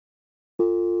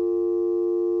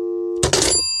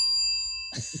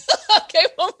Okay,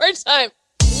 one more time.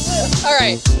 All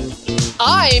right.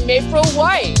 I'm April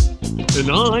White.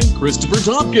 And I'm Christopher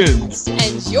Tompkins.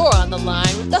 And you're on the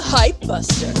line with the Hype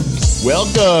Busters.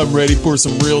 Welcome. Ready for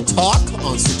some real talk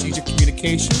on strategic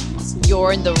communications?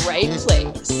 You're in the right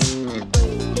place.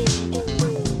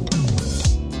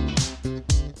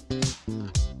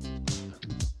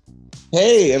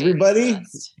 Hey, everybody.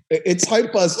 It's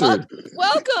Hype Busters.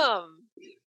 Welcome.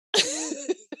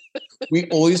 We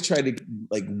always try to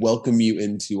welcome you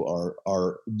into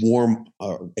our warm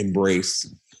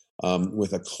embrace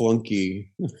with a clunky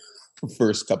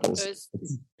first couple. It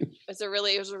was a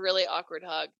really awkward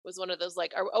hug. It was one of those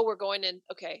we're going in.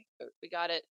 Okay, we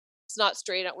got it. It's not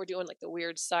straight out. We're doing the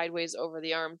weird sideways over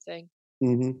the arm thing.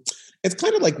 Mm-hmm. It's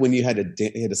kind of like when you had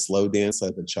a slow dance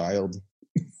as a child.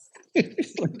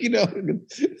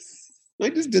 I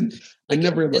just did. I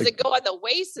never. Does it go on the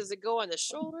waist? Does it go on the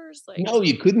shoulders? No,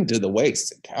 you couldn't do the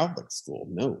waist at Catholic school.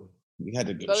 No, you had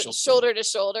to go shoulder to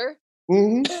shoulder.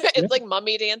 Mm-hmm. It's like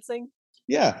mummy dancing.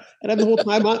 Yeah, and then the whole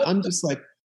time I'm just like,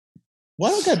 why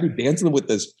don't I be dancing with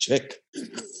this chick?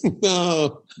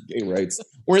 No, gay rights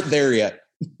weren't there yet.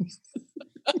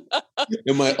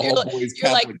 In my all boys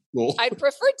Catholic school, I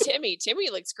prefer Timmy. Timmy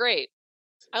looks great.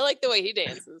 I like the way he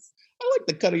dances. I like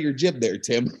the cut of your jib there,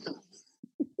 Tim.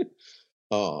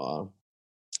 Aw.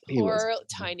 Poor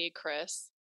tiny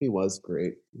Chris. He was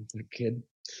great. That kid.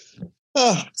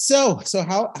 So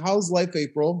how's life,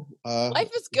 April?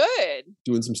 Life is good.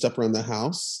 Doing some stuff around the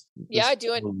house. Yeah,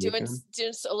 doing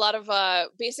a lot of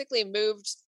basically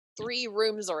moved 3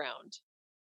 rooms around.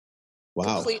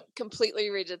 Wow. Completely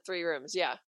redid 3 rooms,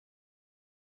 yeah.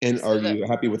 And are you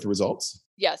happy with the results?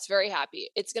 Yes, very happy.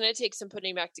 It's going to take some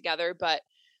putting back together, but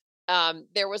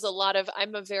there was a lot of,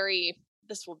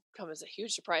 this will come as a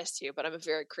huge surprise to you, but I'm a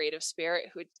very creative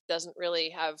spirit who doesn't really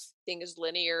have things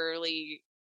linearly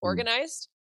organized.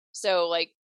 So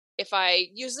if I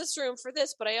use this room for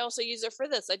this, but I also use it for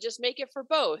this, I just make it for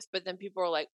both. But then people are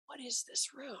like, what is this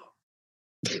room?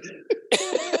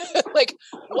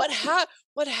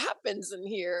 What happens in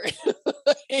here?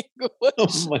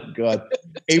 Oh my God.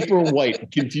 April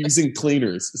White, confusing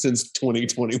cleaners since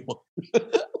 2021.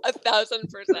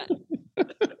 1,000%.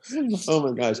 Oh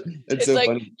my gosh. It's so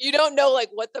funny. You don't know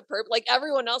what the purpose,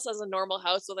 everyone else has a normal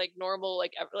house with normal,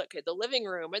 the living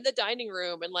room and the dining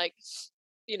room and and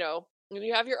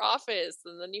you have your office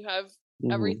and then you have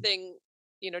everything,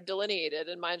 delineated,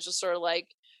 and mine's just sort of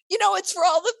it's for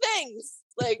all the things.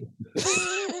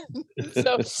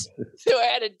 So I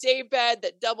had a day bed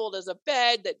that doubled as a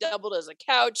bed, that doubled as a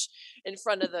couch in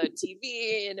front of the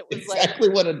TV, and it was exactly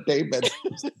what a day bed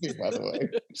is, by the way.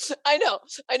 I know,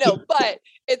 but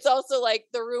it's also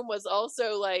the room was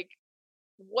also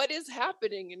what is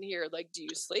happening in here? Do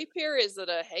you sleep here? Is it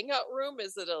a hangout room?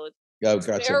 Is it a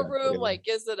spare room? Yeah.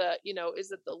 Is it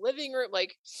is it the living room?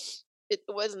 It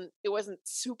wasn't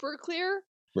super clear.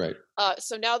 Right.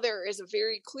 So now there is a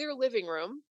very clear living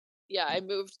room. Yeah, I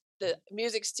moved the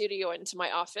music studio into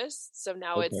my office. So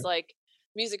now it's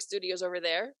music studios over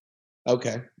there.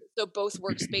 Okay. So both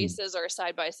workspaces are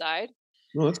side by side.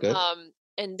 Oh, that's good.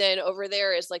 And then over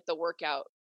there is the workout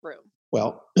room.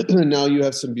 Well, now you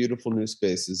have some beautiful new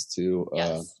spaces to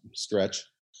stretch.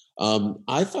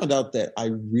 I found out that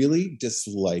I really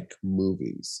dislike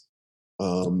movies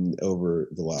over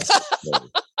the last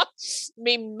You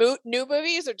mean new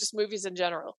movies or just movies in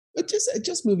general?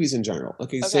 Just movies in general.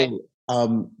 Okay. So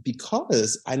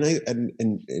because I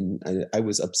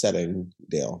was upsetting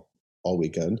Dale all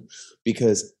weekend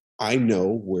because I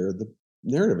know where the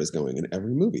narrative is going in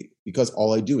every movie because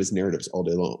all I do is narratives all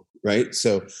day long, right?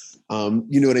 So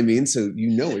you know what I mean? So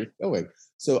you know where it's going.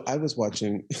 So I was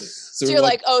watching. So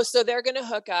you're so they're gonna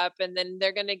hook up and then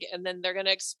they're gonna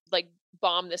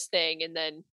bomb this thing and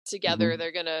then together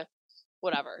they're gonna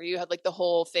whatever. You had the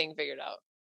whole thing figured out.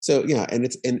 So yeah, and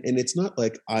it's not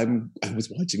like I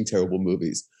was watching terrible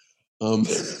movies.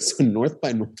 So North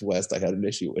by Northwest I had an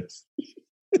issue with.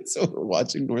 So we're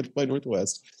watching North by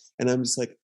Northwest and I'm just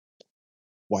like,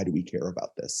 why do we care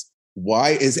about this?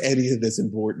 Why is any of this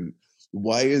important?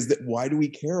 Why do we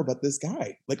care about this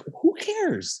guy? Who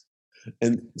cares?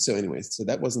 And so anyways, so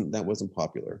that wasn't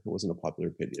popular. It wasn't a popular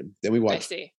opinion. Then we watched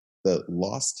The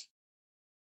Lost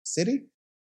City.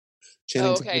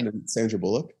 Channing Tatum and Sandra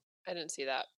Bullock. I didn't see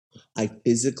that. I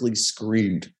physically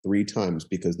screamed 3 times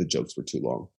because the jokes were too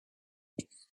long.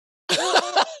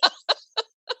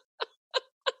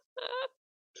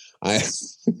 I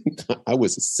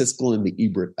was Siskel the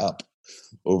Ebert up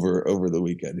over the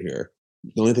weekend here.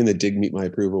 The only thing that did meet my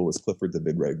approval was Clifford the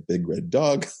Big Red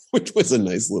Dog, which was a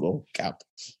nice little cap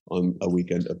on a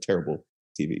weekend of terrible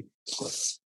TV.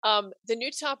 The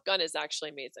new Top Gun is actually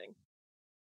amazing.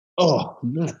 Oh,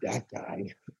 not that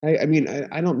guy. I mean,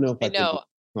 I don't know if I I could know.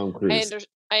 Tom I Cruise. under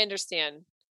I understand.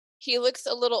 He looks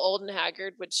a little old and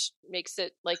haggard, which makes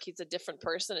it like he's a different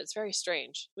person. It's very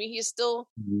strange. I mean, he's still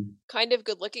Mhm. kind of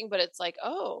good looking, but it's like,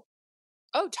 oh,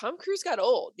 Tom Cruise got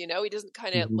old. You know, he doesn't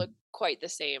kind of look Mhm. quite the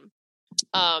same.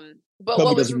 But Hope he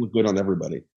what was doesn't look good on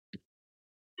everybody.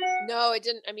 no, it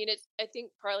didn't. I mean, it's I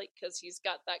think partly because he's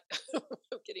got that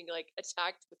I'm getting like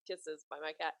attacked with kisses by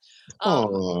my cat. Um,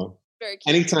 Oh, very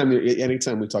cute.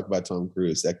 anytime we talk about Tom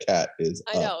Cruise, that cat is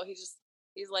I up. know.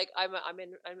 He's like I'm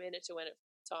in it to win it,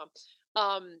 Tom.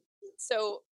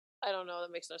 So I don't know.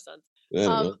 That makes no sense. I don't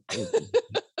Um,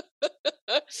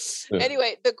 know.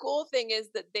 anyway, the cool thing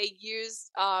is that they use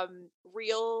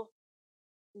real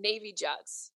Navy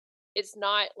jets. It's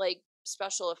not like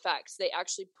special effects. They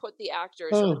actually put the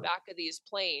actors in the Oh, back of these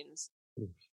planes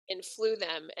and flew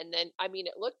them, and then I mean,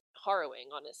 it looked harrowing,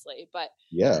 honestly, but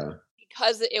yeah.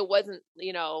 because it wasn't,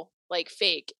 like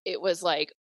fake, it was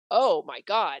like, oh my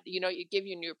god, you give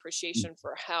you new appreciation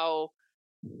for how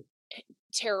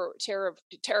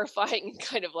terrifying and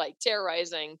kind of like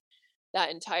terrorizing that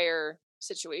entire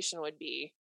situation would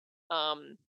be.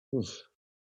 Um, Oof.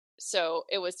 so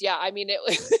it was, yeah. I mean, it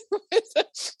was,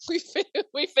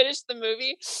 we finished the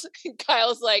movie. And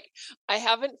Kyle's like, I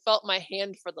haven't felt my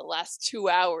hand for the last 2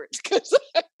 hours because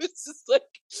I was just like,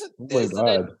 Oh my this in a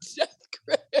God. death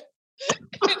grip.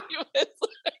 And he was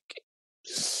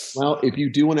like, Well, if you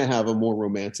do want to have a more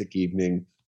romantic evening,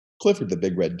 Clifford the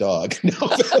Big Red Dog. Now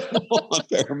available on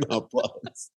Paramount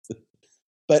Plus.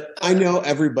 But I know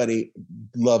everybody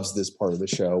loves this part of the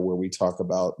show where we talk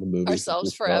about the movies that we ourselves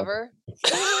love. forever.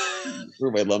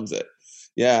 Everybody loves it.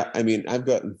 Yeah, I mean, I've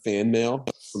gotten fan mail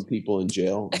from people in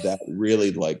jail that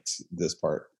really liked this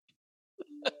part.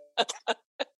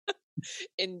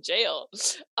 In jail.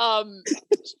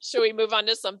 Should we move on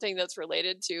to something that's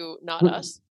related to not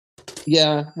us?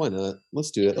 Yeah, why not?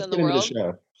 Let's do it. People Let's in the get into the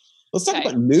world? show. Let's talk Okay.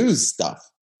 about news stuff.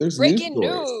 There's news Breaking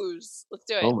stories. news. Let's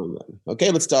do it. Oh my God.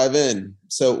 Okay, let's dive in.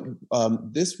 So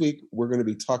this week we're going to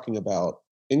be talking about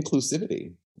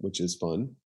inclusivity, which is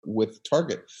fun, with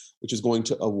Target, which is going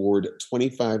to award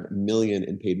 $25 million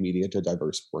in paid media to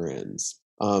diverse brands.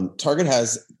 Target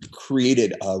has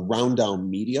created a Roundel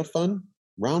Media Fund.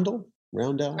 Roundel?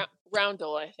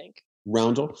 Roundel, I think.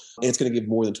 Roundel. And it's going to give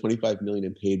more than $25 million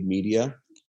in paid media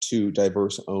to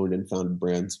diverse owned and founded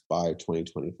brands by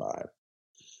 2025.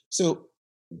 So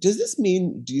do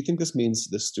you think this means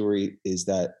the story is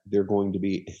that they're going to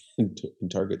be in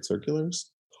Target circulars,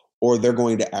 or they're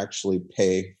going to actually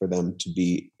pay for them to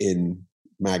be in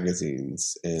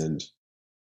magazines? And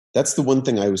that's the one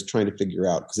thing I was trying to figure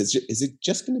out, because is it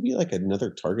just going to be like another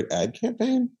Target ad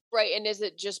campaign? Right. And is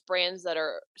it just brands that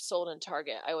are sold in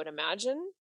Target, I would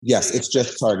imagine? Yes, it's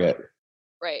just Target.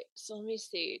 Right. So let me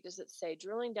see. Does it say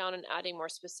drilling down and adding more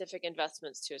specific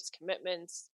investments to its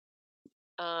commitments?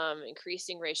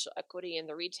 Increasing racial equity in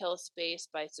the retail space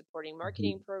by supporting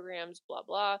marketing programs, blah,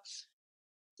 blah.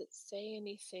 Does it say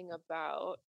anything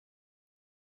about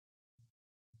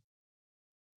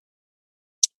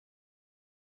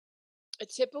a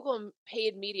typical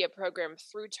paid media program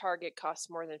through Target costs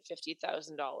more than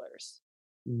 $50,000?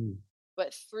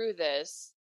 But through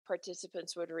this,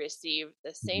 participants would receive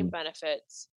the same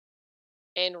benefits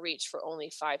and reach for only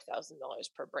 $5,000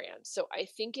 per brand. So I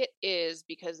think it is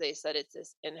because they said it's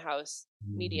this in-house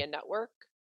media network,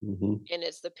 and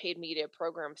it's the paid media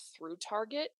program through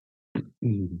Target.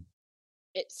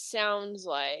 It sounds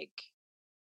like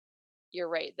you're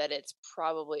right that it's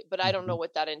probably, but I don't know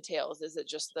what that entails. Is it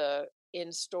just the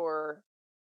in-store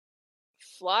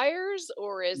flyers,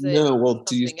 or is it No, well,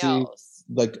 do you something see, else?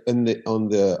 like on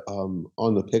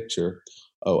the picture?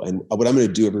 Oh, and what I'm going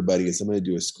to do, everybody, is I'm going to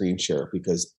do a screen share,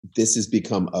 because this has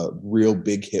become a real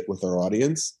big hit with our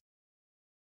audience.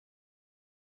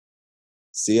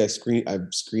 See, I've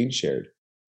screen shared.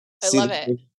 I See love this?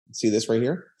 it. See this right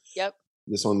here? Yep.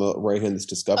 This on the right hand is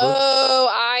Discover. Oh,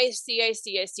 I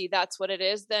see. That's what it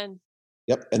is then.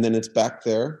 Yep, and then it's back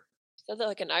there. Sounds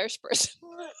like an Irish person.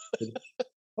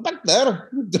 Back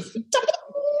there.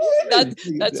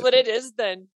 That's what it is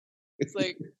then. It's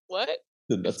like, what?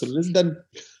 That's what it is then.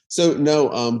 So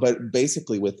no, but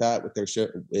basically with their show,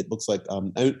 it looks like.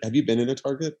 Have you been in a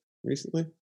Target recently?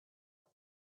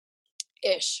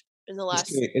 Ish in the last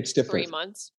It's different. 3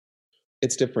 months.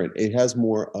 It's different. It has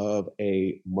more of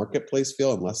a marketplace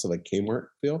feel and less of a Kmart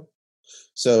feel.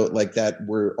 So like that,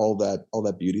 where all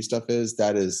that beauty stuff is,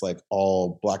 that is like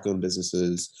all Black owned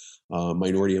businesses,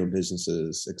 minority owned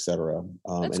businesses, etc.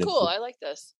 That's cool. I like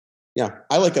this. Yeah,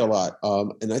 I like it a lot.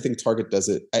 And I think Target does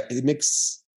it. I think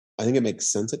it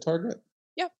makes sense at Target.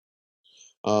 Yeah.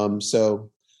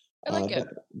 So I like it.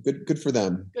 good for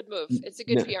them. Good move. It's a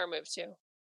good PR move too.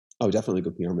 Oh, definitely a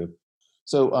good PR move.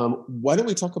 So why don't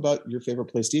we talk about your favorite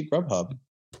place to eat, Grubhub,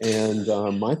 and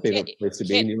my favorite place to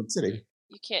be in New York City?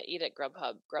 You can't eat at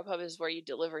Grubhub. Grubhub is where you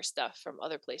deliver stuff from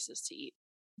other places to eat.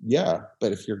 Yeah,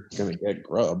 but if you're gonna get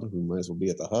Grub, we might as well be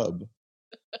at the hub.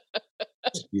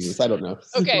 Jesus, I don't know.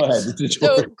 Okay, go ahead.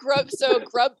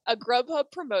 A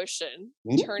Grubhub promotion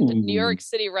turned New York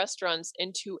City restaurants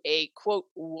into a quote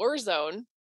war zone.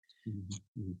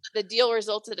 The deal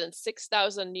resulted in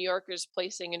 6,000 New Yorkers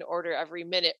placing an order every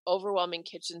minute, overwhelming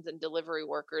kitchens and delivery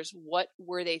workers. What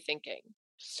were they thinking?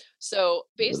 So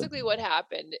basically, what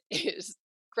happened is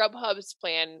Grubhub's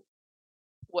plan.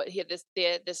 They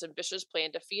had this ambitious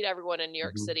plan to feed everyone in New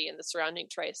York City and the surrounding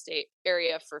tri-state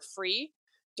area for free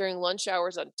during lunch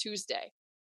hours on Tuesday.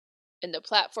 And the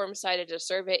platform cited a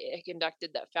survey it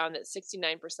conducted that found that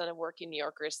 69% of working New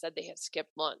Yorkers said they had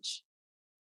skipped lunch.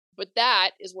 But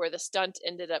that is where the stunt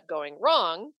ended up going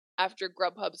wrong after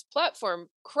Grubhub's platform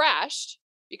crashed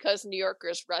because New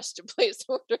Yorkers rushed to place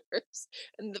orders,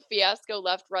 and the fiasco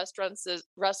left restaurants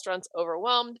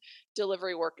overwhelmed,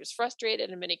 delivery workers frustrated,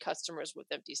 and many customers with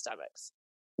empty stomachs.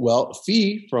 Well,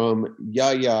 Fee from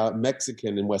Yaya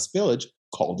Mexican in West Village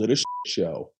called it a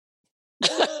show.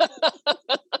 But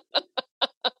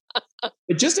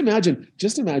just imagine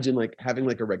like having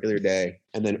like a regular day,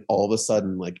 and then all of a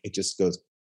sudden, like it just goes,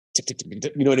 tick, tick, tick,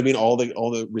 tick, you know what I mean? All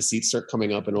the receipts start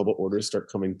coming up, and all the orders start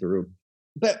coming through.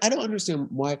 But I don't understand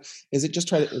why. Is it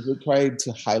trying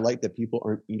to highlight that people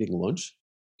aren't eating lunch?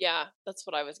 Yeah, that's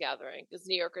what I was gathering, because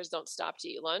New Yorkers don't stop to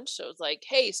eat lunch. So it's like,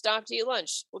 hey, stop to eat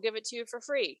lunch. We'll give it to you for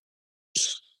free.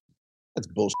 That's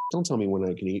bullshit. Don't tell me when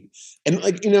I can eat. And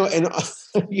like, you know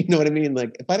what I mean?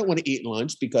 Like, if I don't want to eat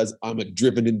lunch because I'm a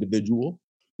driven individual,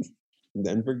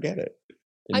 then forget it.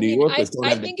 And I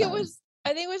think it was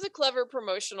a clever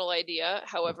promotional idea.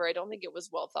 However, I don't think it was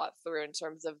well thought through in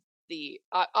terms of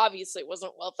obviously it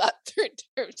wasn't well thought through in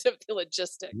terms of the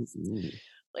logistics. Mm-hmm.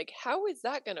 Like, how is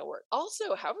that going to work?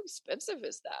 Also, how expensive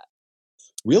is that?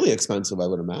 Really expensive, I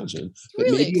would imagine. But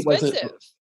really maybe expensive. It wasn't.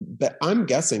 But I'm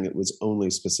guessing it was only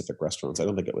specific restaurants. I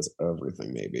don't think it was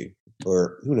everything, maybe,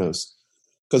 or who knows?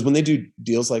 Because when they do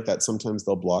deals like that, sometimes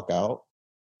they'll block out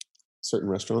certain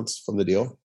restaurants from the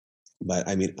deal. But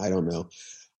I mean, I don't know.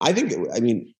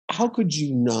 How could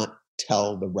you not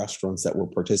tell the restaurants that were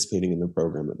participating in the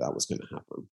program that was going to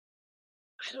happen?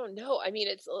 I don't know. I mean,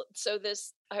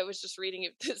 I was just reading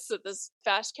this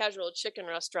fast casual chicken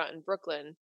restaurant in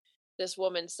Brooklyn. This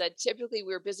woman said, typically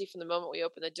we were busy from the moment we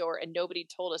opened the door and nobody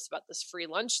told us about this free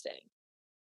lunch thing.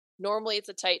 Normally it's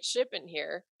a tight ship in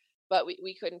here, but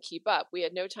we couldn't keep up. We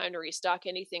had no time to restock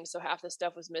anything, so half the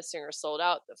stuff was missing or sold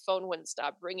out. The phone wouldn't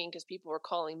stop ringing because people were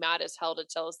calling mad as hell to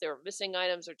tell us they were missing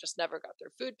items or just never got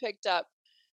their food picked up.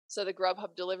 So the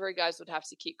Grubhub delivery guys would have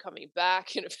to keep coming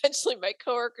back. And eventually my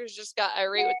coworkers just got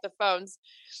irate with the phones,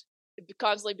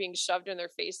 constantly being shoved in their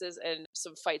faces, and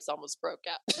some fights almost broke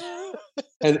out.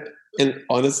 and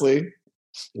honestly,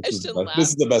 this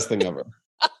is the best thing ever.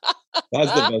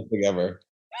 That's the best thing ever.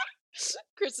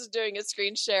 Chris is doing a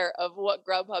screen share of what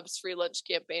Grubhub's free lunch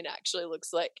campaign actually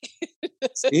looks like.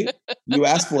 See? You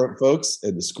asked for it, folks,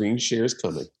 and the screen share is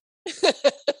coming.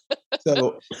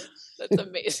 So that's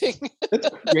amazing. That's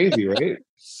crazy, right?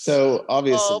 So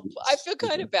obviously, I feel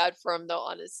kind of bad for him though,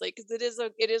 honestly, because it is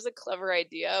a clever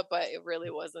idea, but it really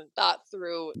wasn't thought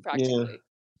through practically.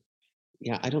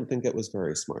 Yeah, I don't think it was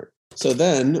very smart. So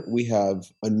then we have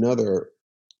another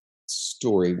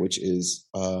story, which is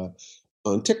on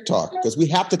TikTok, because we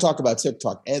have to talk about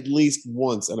TikTok at least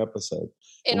once an episode.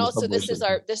 And also, this is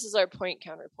our point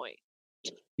counterpoint.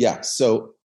 Yeah,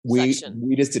 so we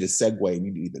just did a segue. You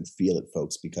didn't even feel it,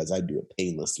 folks, because I do it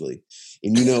painlessly.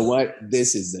 And you know what?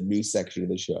 This is the new section of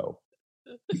the show.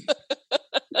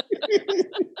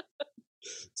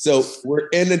 So we're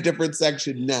in a different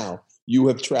section now. You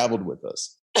have traveled with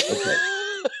us. Okay.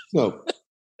 So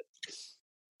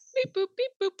beep boop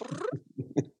beep boop.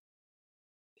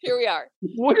 Here we are.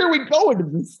 Where are we going? To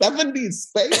the 70s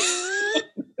space?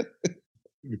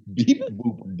 Beep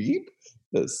boop beep.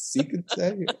 The secret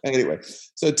say. Anyway,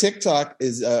 so TikTok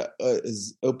is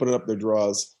opening up their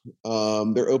draws.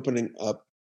 They're opening up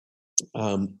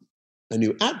a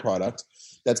new ad product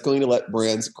that's going to let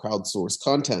brands crowdsource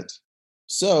content.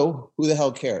 So who the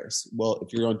hell cares? Well,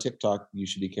 if you're on TikTok, you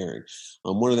should be caring.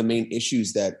 One of the main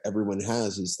issues that everyone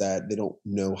has is that they don't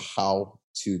know how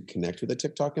to connect with a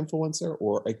TikTok influencer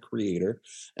or a creator.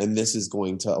 And this is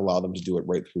going to allow them to do it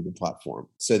right through the platform.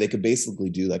 So they could basically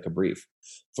do like a brief,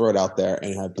 throw it out there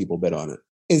and have people bid on it.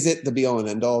 Is it the be all and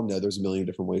end all? No, there's a million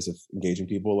different ways of engaging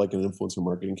people, like an influencer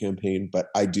marketing campaign. But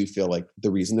I do feel like the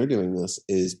reason they're doing this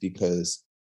is because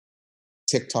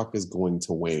TikTok is going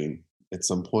to wane at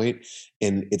some point,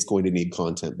 and it's going to need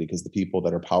content because the people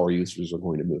that are power users are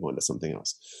going to move on to something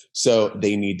else. So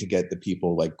they need to get the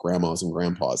people like grandmas and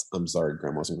grandpas. I'm sorry,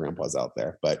 grandmas and grandpas out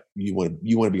there, but you want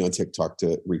to be on TikTok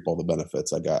to reap all the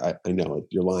benefits. I know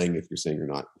you're lying if you're saying you're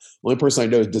not. The only person I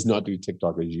know who does not do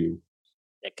TikTok is you.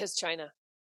 Because China.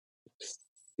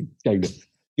 China.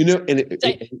 You know, and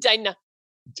China.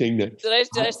 China. Did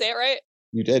I say it right?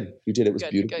 You did. It was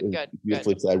good, beautiful. Good.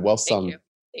 Beautifully said. Well sung.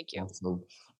 Thank you. Well sung.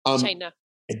 China.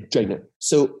 China.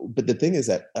 So, but the thing is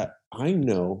that I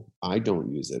know I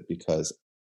don't use it because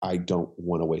I don't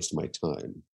want to waste my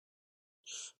time.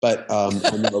 But I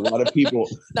know a lot of people.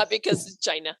 Not because it's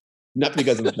China. Not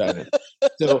because of China.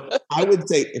 So I would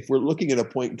say if we're looking at a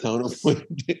point and counterpoint,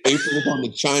 April is on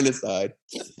the China side,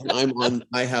 and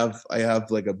I have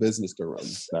like a business to run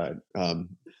side.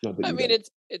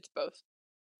 It's both.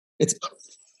 It's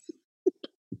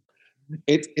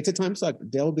it's a time suck.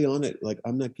 They'll be on it. Like,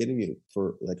 I'm not kidding you,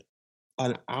 for like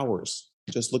on hours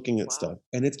just looking at stuff,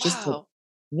 and it's just like,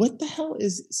 what the hell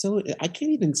is so? I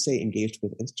can't even say engaged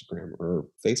with Instagram or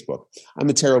Facebook. I'm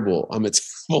a terrible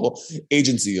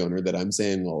agency owner that I'm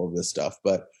saying all of this stuff,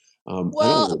 but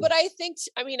I think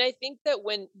that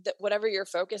whatever your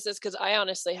focus is, because I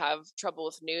honestly have trouble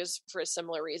with news for a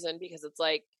similar reason, because it's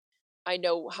like I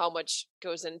know how much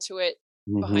goes into it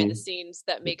behind the scenes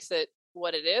that makes it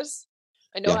what it is.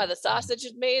 I know how the sausage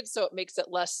is made, so it makes it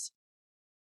less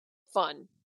fun,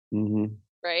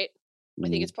 right? I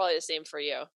think it's probably the same for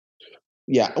you.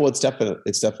 Yeah, well, it's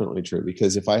definitely true,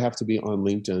 because if I have to be on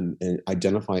LinkedIn and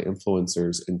identify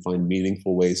influencers and find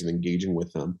meaningful ways of engaging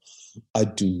with them, I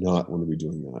do not want to be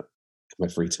doing that in my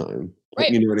free time.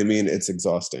 Right. You know what I mean? It's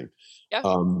exhausting. Yeah.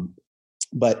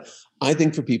 But I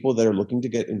think for people that are looking to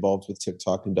get involved with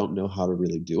TikTok and don't know how to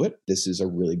really do it, this is a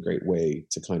really great way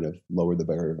to kind of lower the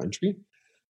barrier of entry.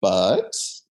 But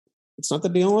it's not the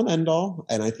be all and end all,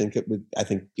 and I think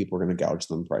people are going to gouge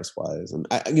them price wise, and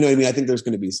I think there's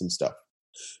going to be some stuff,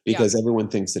 because everyone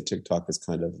thinks that TikTok is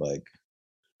kind of like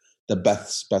the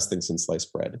best thing since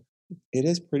sliced bread. It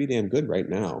is pretty damn good right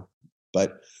now,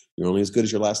 but you're only as good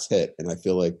as your last hit, and I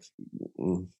feel like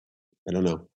I don't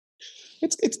know.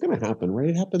 It's going to happen, right?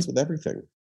 It happens with everything.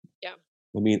 Yeah.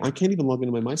 I mean, I can't even log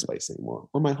into my MySpace anymore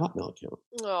or my Hotmail account.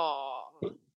 Oh,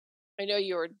 I know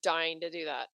you were dying to do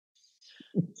that.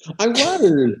 I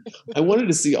wanted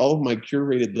to see all of my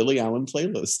curated Lily Allen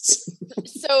playlists.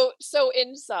 So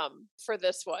in sum, for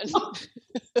this one,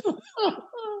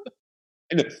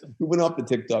 I know, we went off the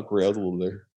TikTok rails a little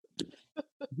there.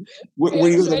 How are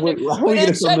you going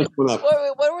to sum this one up?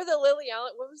 What were the Lily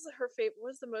Allen? What was her favorite? What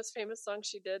was the most famous song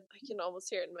she did? I can almost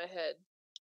hear it in my head.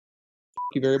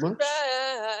 Thank you very much.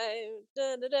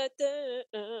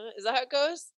 Is that how it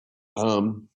goes?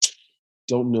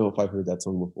 Don't know if I've heard that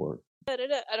song before. I don't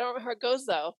remember how it goes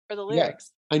though, or the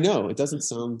lyrics. Yeah, I know it doesn't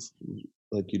sound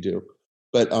like you do,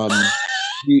 but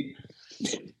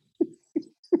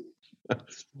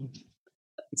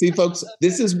see, folks,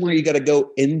 this is where you got to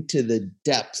go into the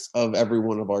depths of every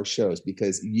one of our shows,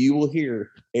 because you will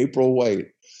hear April White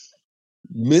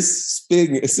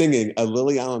singing a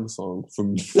Lily Allen song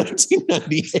from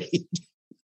 1998.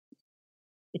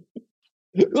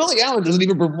 Lily Allen doesn't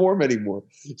even perform anymore.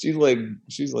 She's like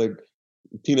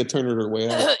Tina Turner her way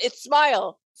out. It's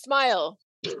Smile.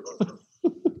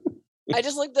 I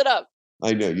just looked it up.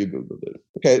 I know you Googled it.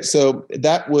 Okay, so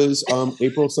that was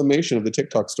April's summation of the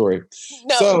TikTok story.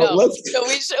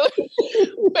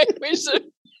 We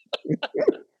should.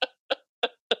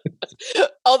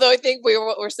 Although I think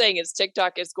what we're saying is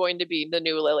TikTok is going to be the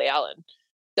new Lily Allen.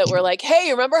 That we're like,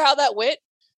 hey, remember how that went?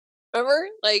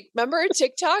 Remember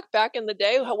TikTok back in the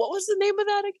day? What was the name of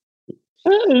that again?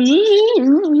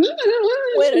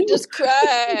 When I just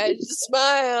cry, just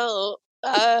smile.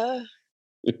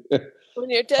 When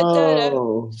you're dead.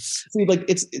 See, like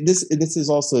this is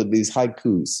also these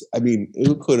haikus. I mean,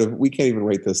 we can't even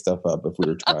rate this stuff up if we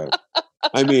were trying.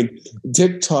 I mean,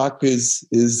 TikTok is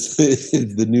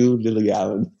the new Lily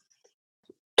Allen.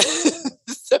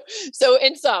 So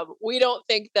in sum, we don't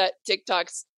think that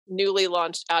TikTok's newly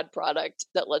launched ad product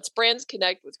that lets brands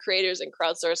connect with creators and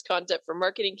crowdsource content for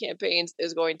marketing campaigns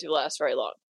is going to last very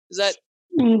long. Is that?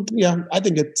 Yeah, I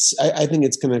think it's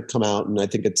going to come out, and I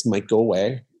think it might go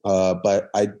away. But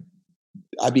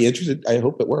I'd be interested. I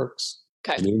hope it works.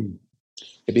 Okay. I mean,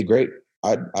 it'd be great.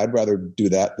 I'd rather do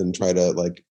that than try to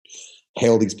like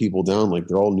hail these people down like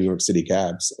they're all New York City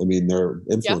cabs. I mean, their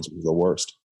influencers are the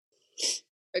worst.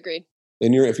 Agreed.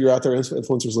 And if you're out there,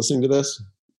 influencers listening to this,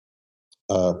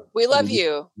 We love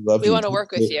you. Love We you. want to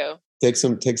work with you. Take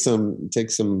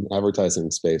some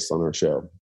advertising space on our show.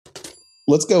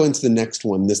 Let's go into the next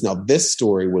one. This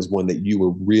story was one that you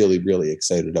were really, really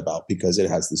excited about because it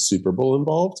has the Super Bowl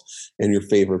involved and your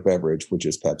favorite beverage, which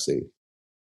is Pepsi.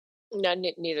 No,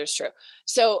 neither is true.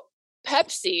 So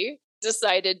Pepsi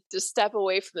decided to step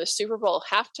away from the Super Bowl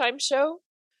halftime show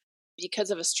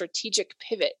because of a strategic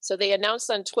pivot. So they announced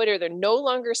on Twitter they're no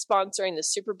longer sponsoring the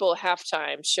Super Bowl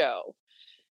halftime show.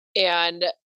 And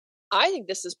I think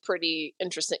this is pretty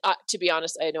interesting. To be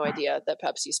honest, I had no idea that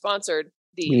Pepsi sponsored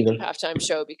the halftime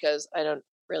show because I don't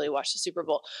really watch the Super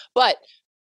Bowl. But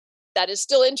that is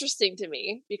still interesting to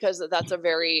me because that's a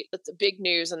big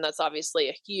news, and that's obviously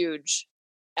a huge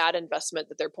ad investment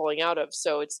that they're pulling out of.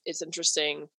 So it's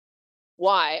interesting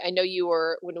why. I know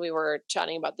when we were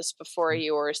chatting about this before,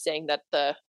 you were saying that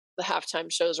the halftime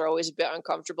shows are always a bit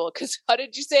uncomfortable because how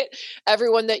did you say it?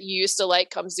 Everyone that you used to like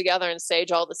comes together on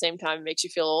stage all at the same time and makes you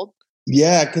feel old.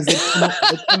 Yeah, because they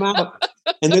come out,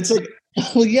 and it's like,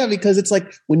 well, yeah, because it's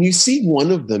like when you see one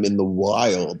of them in the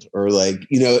wild, or like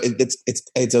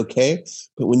it's okay,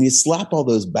 but when you slap all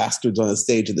those bastards on a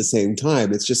stage at the same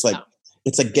time, it's just like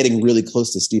it's like getting really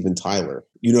close to Steven Tyler.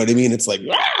 You know what I mean? It's like,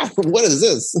 what is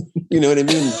this? You know what I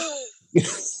mean?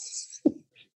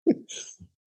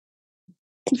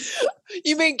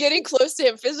 You mean getting close to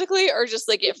him physically, or just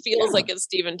like it feels like it's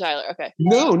Steven Tyler? Okay.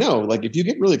 No. Like if you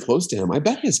get really close to him, I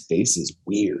bet his face is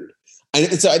weird. I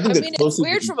think it's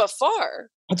weird from afar.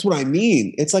 That's what I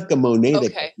mean. It's like a Monet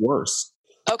that's worse.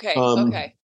 Okay.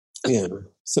 Okay. Yeah.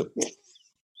 So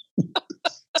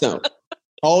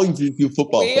all you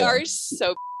football we fans. are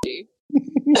so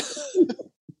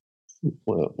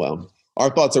well, our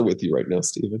thoughts are with you right now,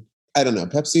 Steven. I don't know.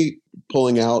 Pepsi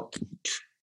pulling out.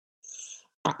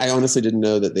 I honestly didn't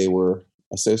know that they were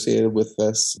associated with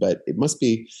this, but it must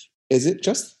be. Is it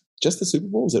just the Super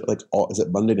Bowl? Is it is it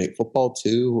Monday Night Football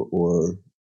too, or?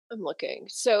 I'm looking.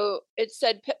 So it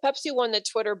said Pepsi won the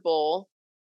Twitter Bowl,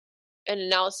 an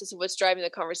analysis of what's driving the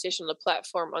conversation on the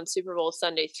platform on Super Bowl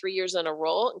Sunday 3 years in a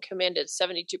row, and commanded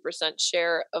 72%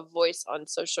 share of voice on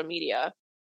social media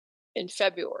in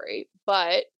February.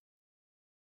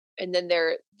 And then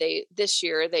this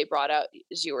year they brought out,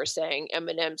 as you were saying,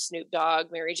 Eminem, Snoop Dogg,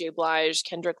 Mary J. Blige,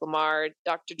 Kendrick Lamar,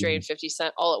 Dr. Dre, and 50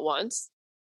 Cent all at once.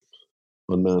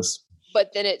 One mess.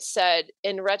 But then it said,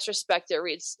 in retrospect, it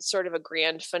reads sort of a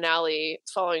grand finale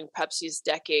following Pepsi's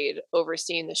decade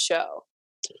overseeing the show.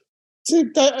 See,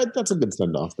 that's a good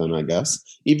send off then, I guess.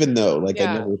 Even though, I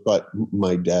never thought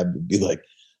my dad would be like,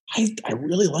 I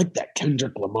really like that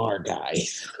Kendrick Lamar guy.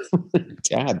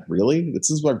 Dad, really? This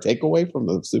is our takeaway from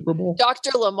the Super Bowl?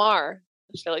 Dr. Lamar.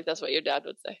 I feel like that's what your dad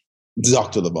would say.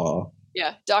 Dr. Lamar.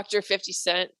 Yeah, Dr. 50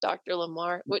 Cent, Dr.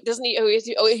 Lamar. What doesn't he?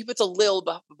 He puts a Lil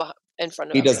in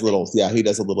front of him. He does little. Yeah, he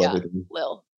does a little everything.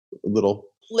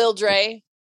 Lil Dre,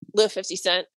 Lil 50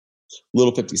 Cent.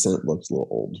 Little 50 Cent looks a little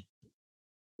old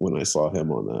when I saw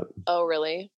him on that. Oh,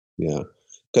 really? Yeah,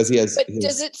 because he has. But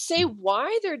does it say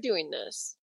why they're doing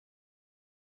this?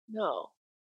 No.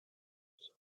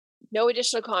 No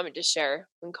additional comment to share.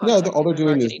 No, all they're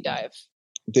doing is dive.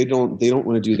 They don't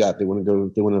want to do that. They want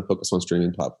to focus on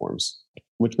streaming platforms,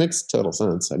 which makes total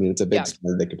sense. I mean, it's a big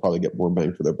spend. They could probably get more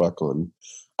bang for their buck on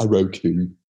a Roku.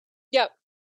 Yep.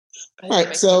 All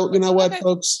right. So you know what,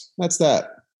 folks? That's that.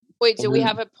 Wait, do we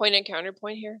have a point and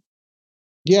counterpoint here?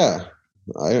 Yeah.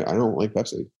 I don't like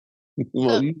Pepsi.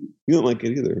 Well, you don't like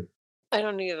it either. I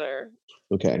don't either.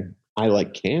 Okay. I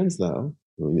like cans though.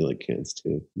 Well, you like cans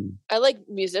too. I like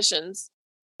musicians.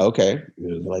 Okay.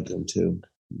 Yeah, I like them too.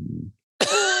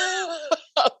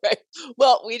 All right.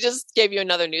 Well, we just gave you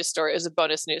another news story. It was a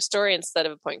bonus news story instead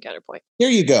of a point counterpoint. There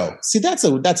you go. See, that's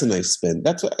a nice spin.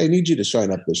 That's what I need you to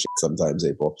shine up this shit sometimes,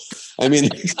 April. I mean,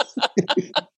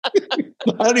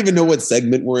 I don't even know what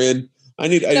segment we're in.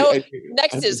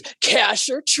 Next is cash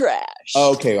or trash.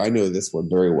 Okay, I know this one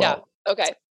very well. Yeah.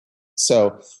 Okay.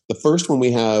 So the first one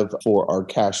we have for our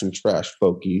cash and trash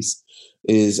folkies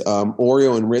is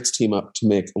Oreo and Ritz team up to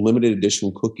make a limited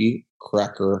edition cookie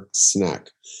cracker snack.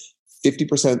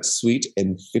 50% sweet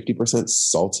and 50%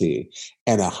 salty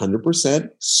and 100%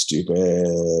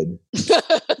 stupid.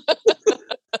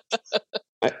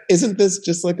 Isn't this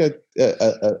just like a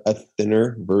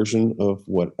thinner version of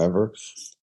whatever?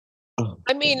 Oh,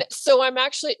 I mean, so I'm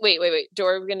actually wait.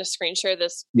 Are we going to screen share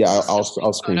this? Yeah, I'll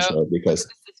screen share it because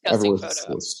everyone's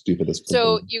so stupid as.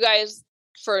 So you guys,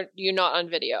 for you not on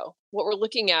video, what we're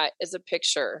looking at is a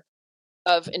picture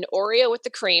of an Oreo with the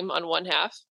cream on one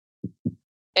half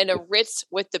and a Ritz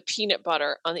with the peanut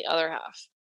butter on the other half.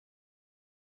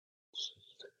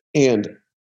 And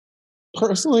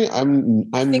personally, I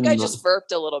think I just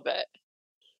burped a little bit.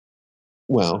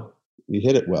 Well, you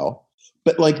hit it well,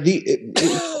 but like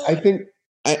I think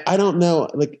I don't know.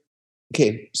 Like,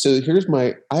 okay, so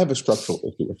I have a structural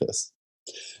issue with this.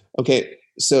 Okay,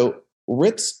 so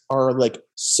Ritz are like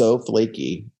so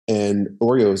flaky, and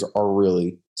Oreos are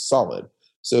really solid.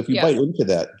 So if you Yeah. bite into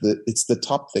that, it's the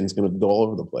top thing's going to go all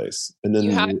over the place, and then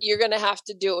You're going to have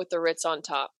to do it with the Ritz on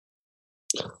top.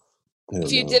 I don't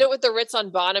If you know. did it with the Ritz on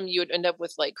bottom, you would end up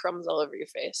with like crumbs all over your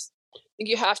face. I think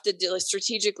you have to do, like,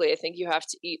 strategically. I think you have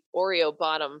to eat Oreo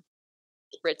bottom,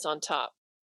 Ritz on top.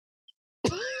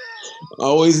 I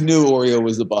always knew Oreo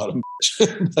was the bottom.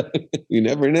 You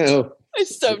never know. I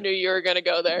so knew you were going to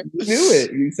go there. You knew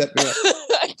it. You set me up.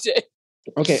 I did.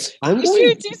 Okay, I'm Shoot,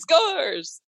 going. 2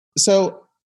 scores. So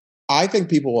I think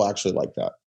people will actually like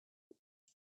that.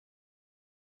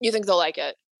 You think they'll like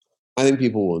it? I think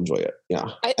people will enjoy it.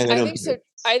 Yeah, I don't think so.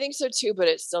 I think so too. But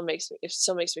it still makes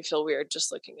me feel weird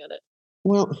just looking at it.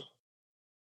 Well,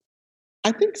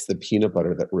 I think it's the peanut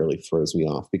butter that really throws me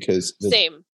off because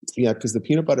Same. Yeah, because the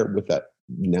peanut butter with that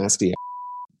nasty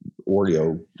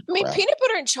Oreo. I mean, crap. peanut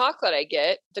butter and chocolate. I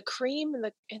get the cream and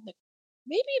the maybe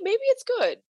it's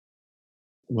good.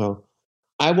 Well,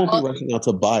 I won't be rushing out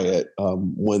to buy it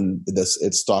when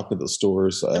it's stocked at the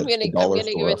stores. I'm gonna give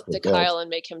it to Kyle and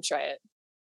make him try it.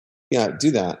 Yeah,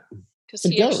 do that because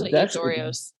he actually eats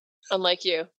Oreos, unlike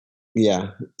you.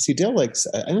 Yeah, see, Dale likes.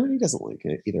 I don't think he doesn't like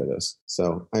either of those.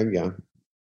 So yeah.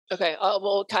 Okay,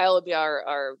 well, Kyle will be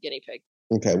our guinea pig.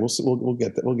 Okay, we'll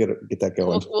get that. We'll get that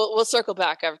going. We'll circle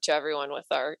back to everyone with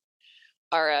our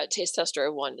taste tester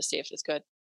of 1 to see if it's good.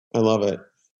 I love it.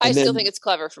 I still think it's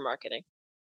clever for marketing.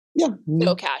 Yeah,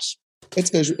 no cash.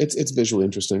 It's visually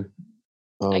interesting.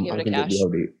 I give it a cash.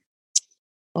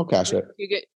 I'll cash it. You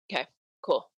get okay.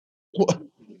 Cool.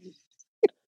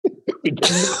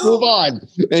 Move on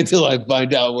until I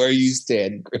find out where you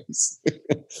stand, Chris.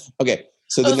 Okay,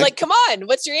 so I was like, "Come on,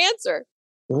 what's your answer?"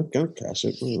 I'll cash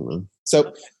it. I don't know.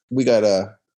 So we got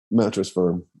a Mattress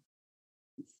Firm.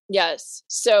 Yes.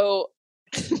 So,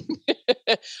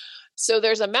 so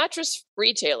there's a mattress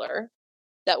retailer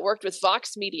that worked with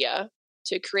Vox Media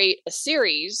to create a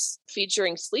series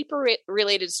featuring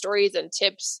sleep-related stories and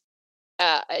tips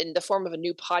in the form of a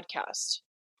new podcast.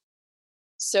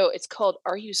 So it's called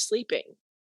 "Are You Sleeping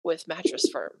with Mattress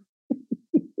Firm?"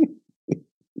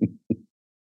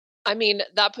 I mean,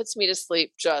 that puts me to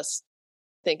sleep just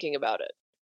thinking about it.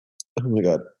 Oh my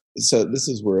God. So this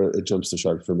is where it jumps the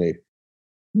shark for me.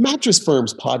 Mattress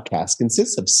Firm's podcast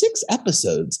consists of 6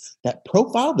 episodes that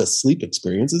profile the sleep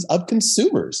experiences of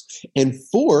consumers and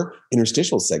 4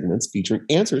 interstitial segments featuring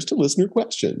answers to listener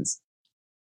questions.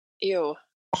 Ew.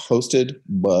 Hosted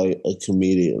by a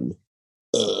comedian.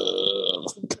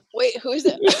 Wait, who's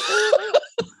it?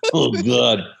 Oh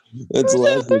God, that's the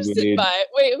last thing we need.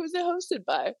 Wait, who's it hosted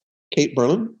by? Kate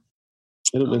Burnham.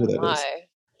 I don't know who that is,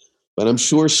 but I'm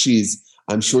sure she's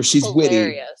hilarious.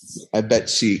 Witty. I bet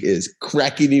she is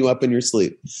cracking you up in your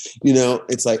sleep. You know,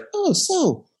 it's like, oh,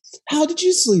 so how did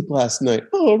you sleep last night?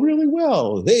 Oh, really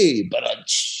well. Hey, but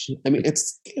I mean,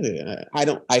 it's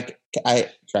I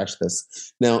trash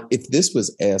this. Now, if this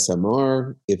was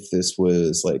ASMR, if this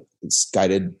was like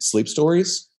guided sleep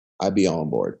stories, I'd be all on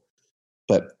board.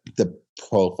 But the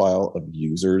profile of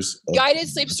users, guided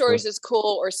sleep stories is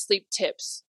cool, or sleep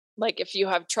tips. Like if you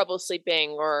have trouble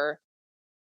sleeping, or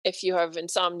if you have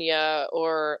insomnia,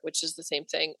 or which is the same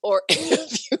thing, or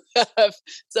if you have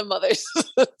some other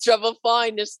trouble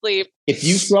falling to sleep. If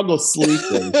you struggle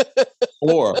sleeping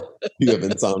or you have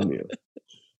insomnia.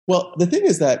 Well, the thing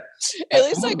is that at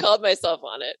least I called myself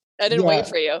on it. I didn't wait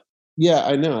for you. Yeah,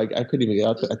 I know. I couldn't even get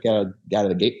out of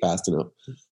the gate fast enough.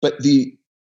 But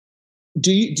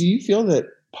do you feel that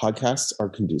podcasts are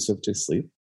conducive to sleep?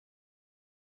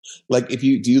 Like, do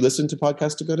you listen to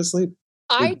podcasts to go to sleep?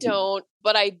 I don't,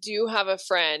 but I do have a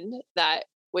friend that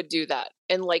would do that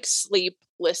and like sleep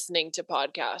listening to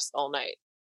podcasts all night.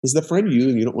 Is the friend you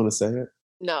and you don't want to say it?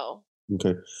 No.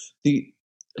 Okay.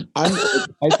 I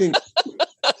think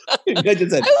I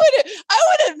just said, I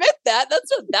would admit that.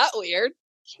 That's not that weird.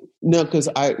 No, because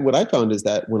what I found is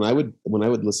that when I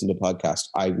would listen to podcasts,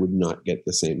 I would not get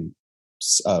the same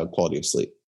quality of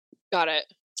sleep. Got it.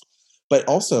 But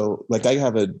also, like I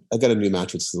got a new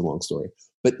mattress. This is a long story,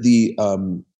 but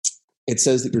it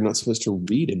says that you're not supposed to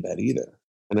read in bed either,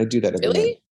 and I do that every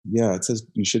night. Yeah, it says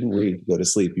you shouldn't read to go to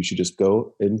sleep. You should just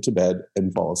go into bed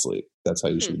and fall asleep. That's how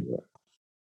you should do it.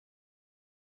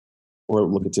 Or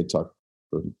look at TikTok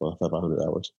for 500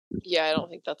 hours. Yeah, I don't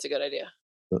think that's a good idea.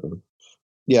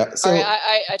 Yeah, so all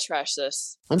right, I trash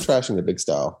this. I'm trashing the big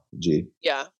style, G.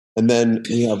 Yeah. And then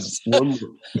we have one.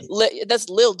 That's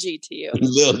Lil G to you.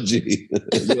 Lil G.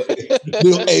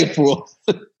 Lil April.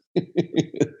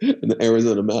 and the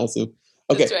Arizona Massive.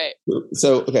 Okay, That's right.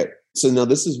 So now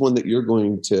this is one that you're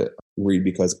going to read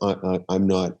because I'm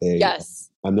not a Yes.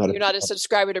 I'm not You're not a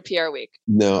subscriber to PR Week.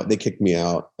 No, they kicked me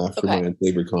out after my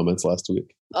unsavory comments last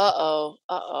week. Uh-oh.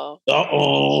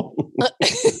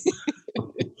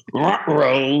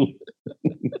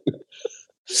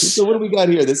 So what do we got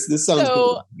here? This sounds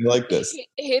good. I like this.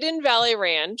 Hidden Valley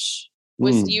Ranch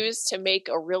was used to make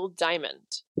a real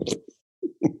diamond.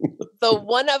 The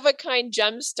one-of-a-kind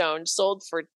gemstone sold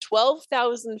for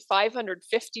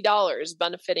 $12,550,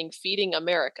 benefiting Feeding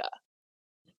America.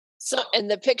 So, and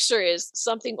the picture is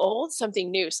something old,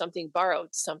 something new, something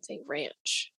borrowed, something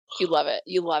ranch. You love it.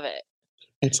 You love it.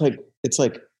 It's like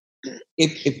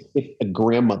if a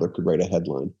grandmother could write a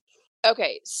headline.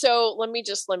 Okay, so let me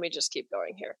just keep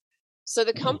going here. So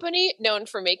the company known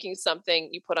for making something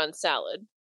you put on salad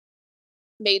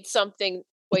made something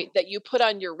that you put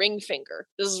on your ring finger.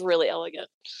 This is really elegant.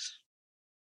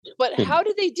 But how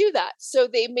did they do that? So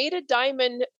they made a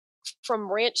diamond from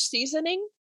ranch seasoning,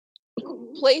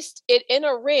 placed it in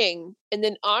a ring, and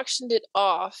then auctioned it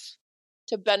off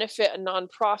to benefit a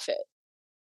nonprofit.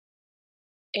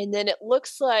 And then it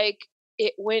looks like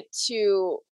it went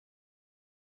to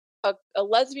a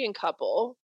lesbian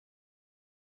couple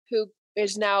who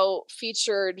is now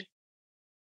featured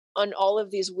on all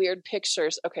of these weird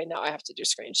pictures. Okay, now I have to do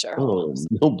screen share. Oh,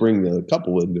 don't bring the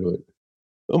couple into it.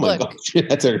 Oh my gosh,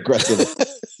 that's an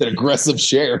aggressive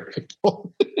share.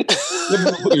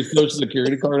 Put your social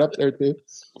security card up there too.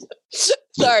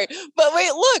 Sorry, but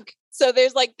wait, look. So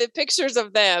there's like the pictures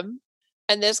of them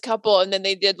and this couple, and then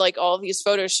they did like all these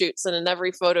photo shoots, and in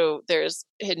every photo there's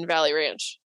Hidden Valley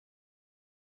Ranch.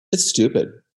 It's stupid.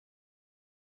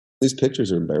 These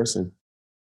pictures are embarrassing.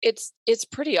 It's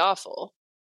pretty awful.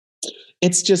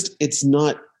 It's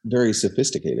not very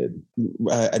sophisticated.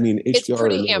 I mean, HBR it's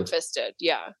pretty ham-fisted,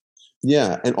 yeah.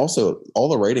 Yeah, and also all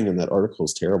the writing in that article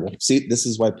is terrible. See, this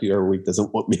is why PR Week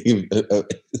doesn't want me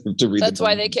to read. That's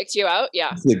why they kicked you out.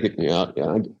 Yeah, they kicked me out.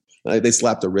 Yeah, they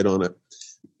slapped a writ on it.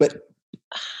 But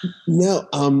no,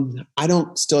 I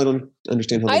don't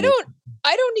understand how. I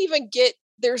don't even get.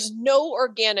 There's no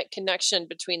organic connection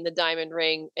between the diamond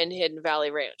ring and Hidden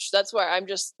Valley Ranch. That's why I'm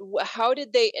just. How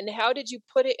did you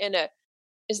put it in a?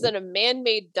 Is that a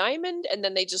man-made diamond, and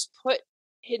then they just put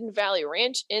Hidden Valley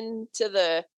Ranch into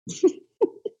the?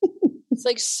 It's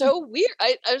like so weird.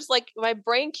 I was like, my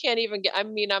brain can't even get. I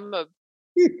mean, I'm a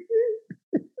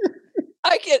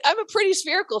pretty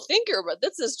spherical thinker, but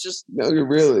this is just you're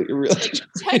really like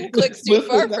 10 clicks too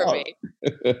far for me.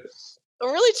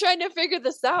 I'm really trying to figure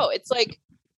this out. It's like,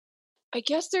 I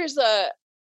guess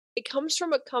it comes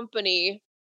from a company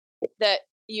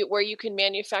where you can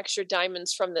manufacture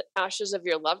diamonds from the ashes of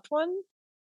your loved one,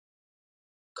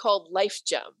 called Life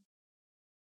Gem,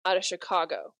 out of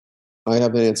Chicago. I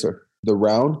have an answer. The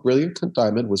round, brilliant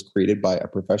diamond was created by a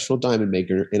professional diamond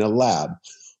maker in a lab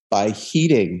by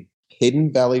heating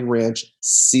Hidden Valley Ranch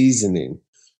seasoning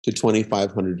to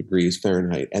 2,500 degrees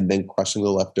Fahrenheit and then crushing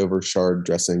the leftover shard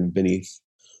dressing beneath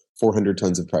 400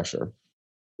 tons of pressure.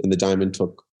 And the diamond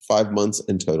took 5 months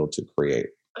in total to create.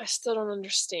 I still don't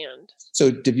understand.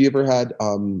 So, have you ever had?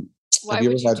 Why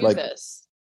would you do this?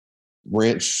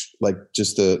 Ranch, like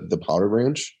just the powdered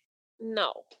ranch?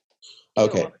 No.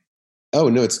 Okay. Oh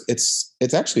no, it's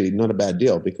actually not a bad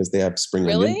deal because they have spring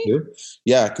onion too.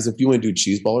 Yeah, because if you want to do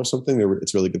cheese ball or something,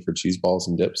 it's really good for cheese balls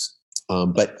and dips.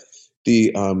 But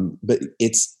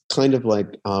it's kind of like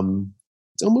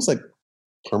it's almost like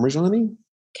Parmesan-y.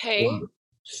 Okay.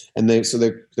 And they're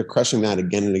crushing that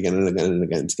again and again and again and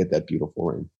again to get that beautiful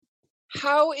ring.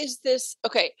 How is this?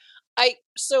 Okay, I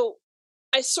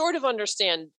sort of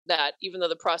understand that, even though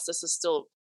the process is still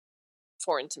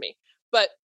foreign to me. But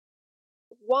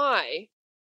why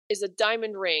is a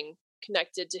diamond ring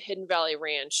connected to Hidden Valley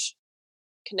Ranch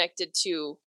connected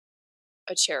to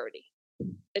a charity?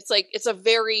 It's a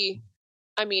very,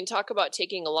 I mean, talk about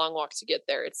taking a long walk to get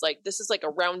there. It's like, this is like a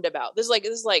roundabout. This is like a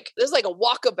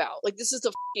walkabout. Like, this is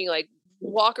a fucking like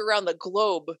walk around the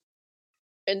globe,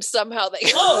 and somehow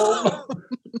they go.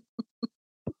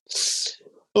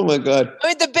 Oh my God! I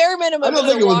mean, the bare minimum. I don't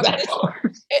think it was that far.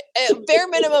 Bare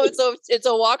minimum, it's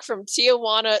a walk from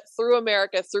Tijuana through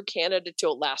America, through Canada to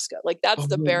Alaska. Like, that's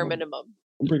the bare minimum.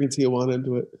 I'm bringing Tijuana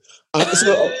into it. Well,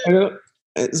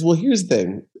 here's the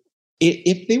thing.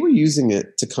 If they were using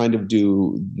it to kind of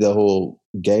do the whole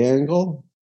gay angle,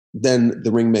 then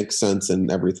the ring makes sense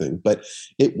and everything. But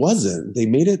it wasn't. They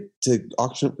made it to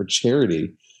auction it for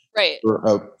charity, right?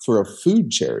 For a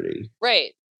food charity,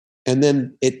 right? And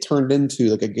then it turned into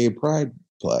like a gay pride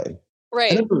play,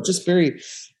 right? I don't know, just very.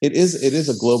 It is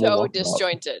a global. So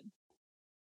disjointed.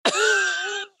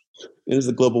 It is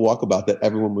the global walkabout that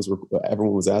everyone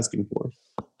was asking for.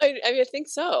 I mean, I think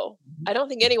so. I don't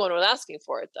think anyone was asking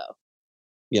for it though.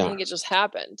 Yeah. I think it just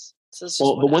happened. So it's just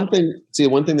Well, the one happened.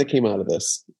 thing that came out of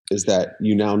this is that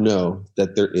you now know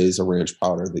that there is a ranch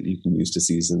powder that you can use to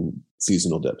season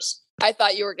seasonal dips. I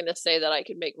thought you were going to say that I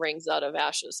could make rings out of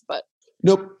ashes, but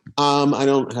Nope. I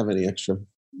don't have any extra.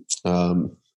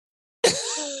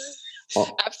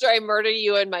 After I murder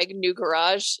you in my new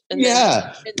garage.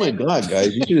 Yeah. My God,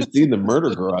 guys, you should have seen the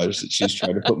murder garage that she's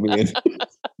trying to put me in.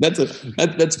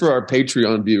 That's for our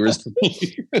Patreon viewers.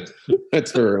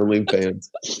 That's for our OnlyFans.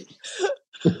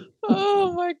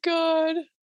 Oh my God.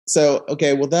 So,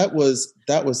 okay, well, that was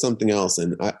something else.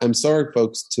 And I'm sorry,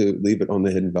 folks, to leave it on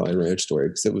the Hidden Valley Ranch story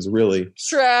because it was really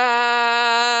trash.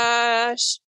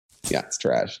 Yeah, it's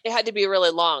trash. It had to be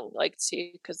really long, like,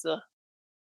 see, because the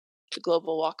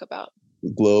global walkabout.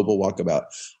 Global walkabout.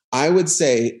 I would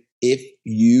say if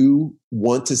you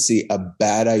want to see a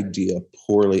bad idea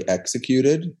poorly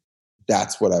executed,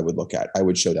 that's what I would look at. I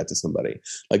would show that to somebody.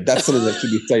 Like that's something that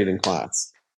should be studied in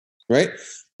class, right?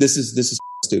 This is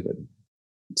stupid.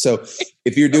 So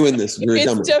if you're doing this, you're a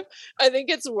dumber. I think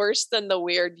it's worse than the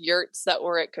weird yurts that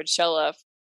were at Coachella.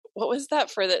 What was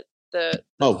that for the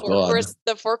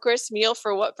four-course meal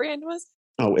for what brand was?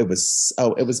 It was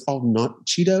not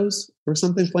Cheetos or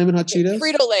something, Flamin' Hot Cheetos?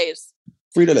 Frito-Lays.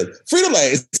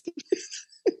 Frito-Lays.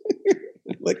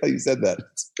 I like how you said that.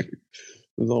 It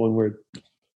was all one word.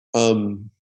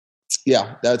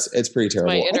 Yeah, it's pretty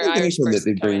terrible. My inner Irish person that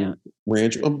they bring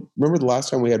ranch. Remember the last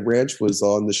time we had ranch was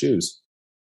on the shoes.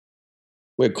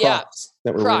 We had Crocs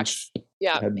that were Crocs. ranch.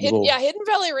 Yeah. Hidden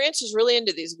Valley Ranch is really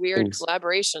into these weird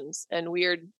collaborations and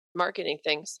weird marketing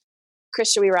things.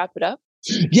 Chris, should we wrap it up?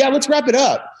 Yeah, let's wrap it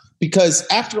up. Because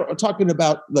after talking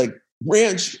about like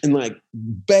ranch and like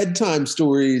bedtime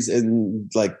stories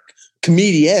and like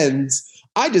comedians,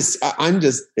 I'm just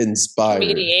inspired.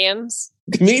 Comedians.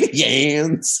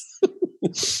 Comedians.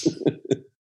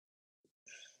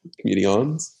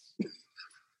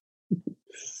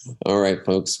 All right,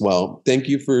 folks. Well, thank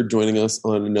you for joining us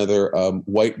on another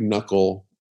white knuckle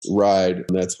ride.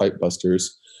 That's Hype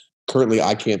Busters. Currently,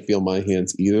 I can't feel my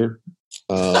hands either.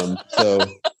 So I'm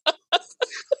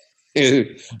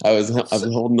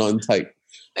holding on tight.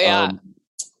 Yeah.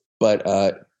 But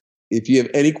if you have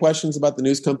any questions about the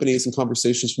news companies and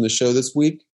conversations from the show this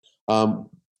week,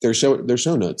 they're show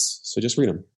notes. So just read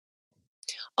them.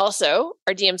 Also,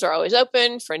 our DMs are always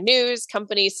open for news,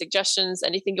 companies, suggestions,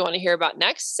 anything you want to hear about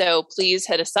next. So please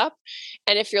hit us up.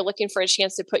 And if you're looking for a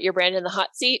chance to put your brand in the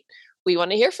hot seat, we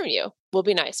want to hear from you. We'll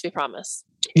be nice. We promise.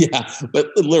 Yeah, but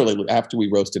literally after we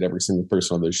roasted every single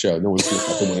person on the show, no one's going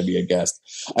to want to be a guest.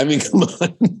 I mean, come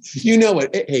on, you know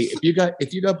what? Hey,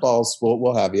 if you got balls,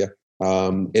 we'll have you.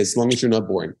 As long as you're not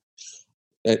boring.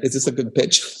 Is this a good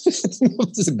pitch? Is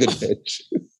this a good pitch?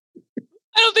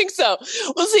 I don't think so.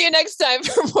 We'll see you next time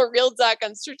for more Real Talk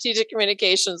on Strategic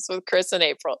Communications with Chris and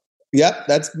April. Yep,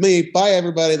 that's me. Bye,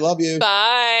 everybody. Love you.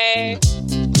 Bye.